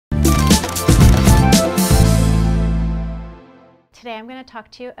today I'm going to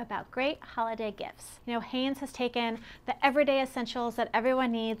talk to you about great holiday gifts. You know, Hanes has taken the everyday essentials that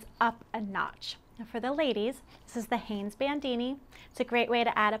everyone needs up a notch. Now for the ladies, this is the Hanes Bandini. It's a great way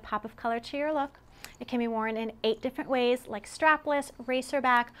to add a pop of color to your look. It can be worn in 8 different ways, like strapless, racer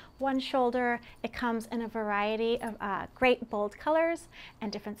back, one shoulder. It comes in a variety of great bold colors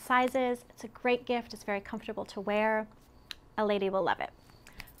and different sizes. It's a great gift. It's very comfortable to wear. A lady will love it.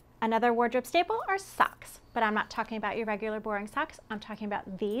 Another wardrobe staple are socks, but I'm not talking about your regular boring socks. I'm talking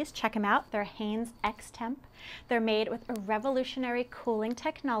about these. Check them out. They're Hanes X-Temp. They're made with a revolutionary cooling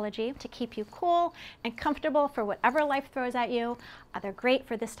technology to keep you cool and comfortable for whatever life throws at you. They're great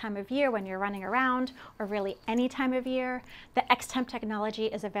for this time of year when you're running around, or really any time of year. The X-Temp technology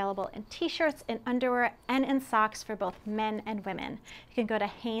is available in t-shirts, in underwear, and in socks for both men and women. You can go to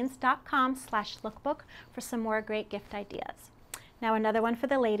hanes.com/lookbook for some more great gift ideas. Now another one for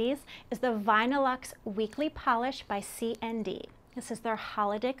the ladies is the Vinylux Weekly Polish by C&D. This is their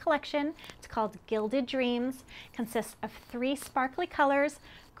holiday collection. It's called Gilded Dreams. It consists of 3 sparkly colors: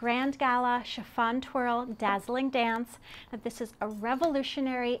 Grand Gala, Chiffon Twirl, Dazzling Dance. Now, this is a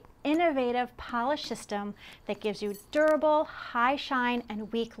revolutionary, innovative polish system that gives you durable, high shine,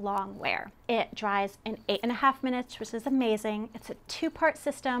 and week-long wear. It dries in 8.5 minutes, which is amazing. It's a 2-part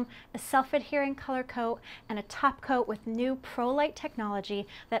system, a self-adhering color coat, and a top coat with new ProLight technology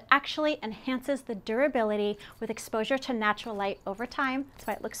that actually enhances the durability with exposure to natural light over time. That's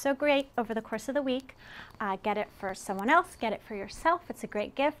why it looks so great over the course of the week. Get it for someone else, get it for yourself. It's a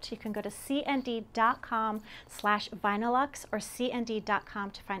great gift. You can go to cnd.com/Vinylux or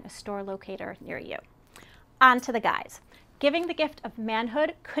cnd.com to find a store locator near you. On to the guys. Giving the gift of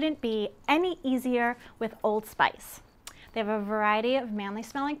manhood couldn't be any easier with Old Spice. They have a variety of manly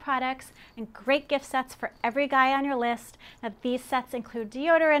smelling products and great gift sets for every guy on your list. Now, these sets include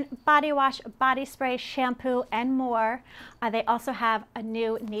deodorant, body wash, body spray, shampoo, and more. They also have a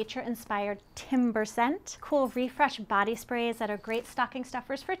new nature-inspired timber scent, cool refresh body sprays that are great stocking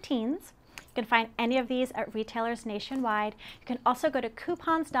stuffers for teens. You can find any of these at retailers nationwide. You can also go to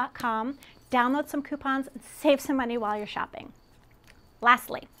coupons.com, download some coupons, and save some money while you're shopping.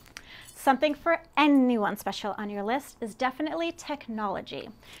 Lastly, something for anyone special on your list is definitely technology.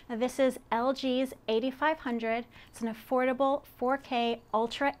 Now, this is LG's 8500. It's an affordable 4K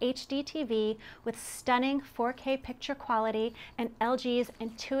Ultra HD TV with stunning 4K picture quality and LG's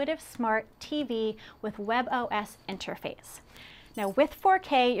intuitive smart TV with WebOS interface. Now with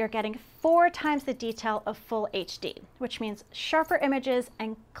 4K, you're getting 4 times the detail of full HD, which means sharper images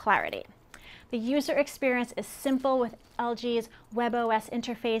and clarity. The user experience is simple with LG's WebOS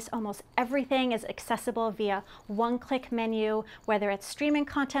interface. Almost everything is accessible via one-click menu, whether it's streaming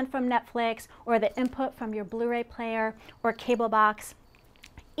content from Netflix or the input from your Blu-ray player or cable box.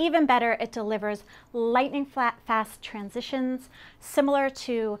 Even better, it delivers lightning fast transitions, similar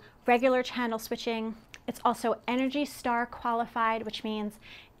to regular channel switching. It's also Energy Star qualified, which means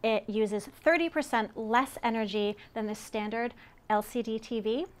it uses 30% less energy than the standard LCD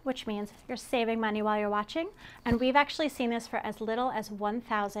TV, which means you're saving money while you're watching. And we've actually seen this for as little as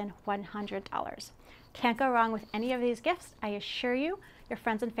 $1,100. Can't go wrong with any of these gifts. I assure you, your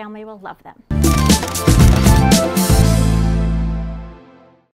friends and family will love them.